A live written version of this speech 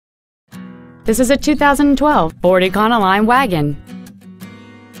This is a 2012 Ford Econoline Wagon.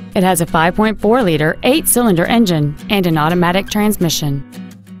 It has a 5.4-liter 8-cylinder engine and an automatic transmission.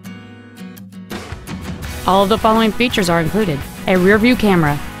 All of the following features are included: a rear-view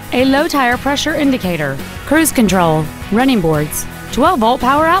camera, a low-tire pressure indicator, cruise control, running boards, 12-volt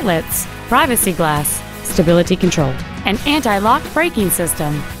power outlets, privacy glass, stability control, an anti-lock braking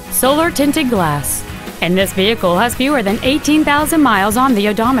system, solar tinted glass, and this vehicle has fewer than 18,000 miles on the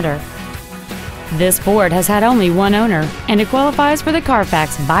odometer. This Ford has had only one owner, and it qualifies for the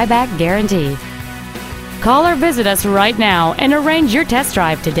Carfax buyback guarantee. Call or visit us right now and arrange your test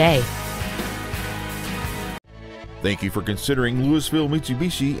drive today. Thank you for considering Lewisville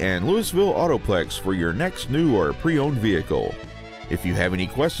Mitsubishi and Lewisville Autoplex for your next new or pre-owned vehicle. If you have any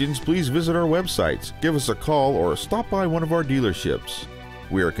questions, please visit our websites, give us a call, or stop by one of our dealerships.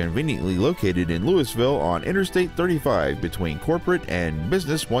 We are conveniently located in Lewisville on Interstate 35 between Corporate and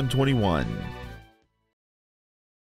Business 121.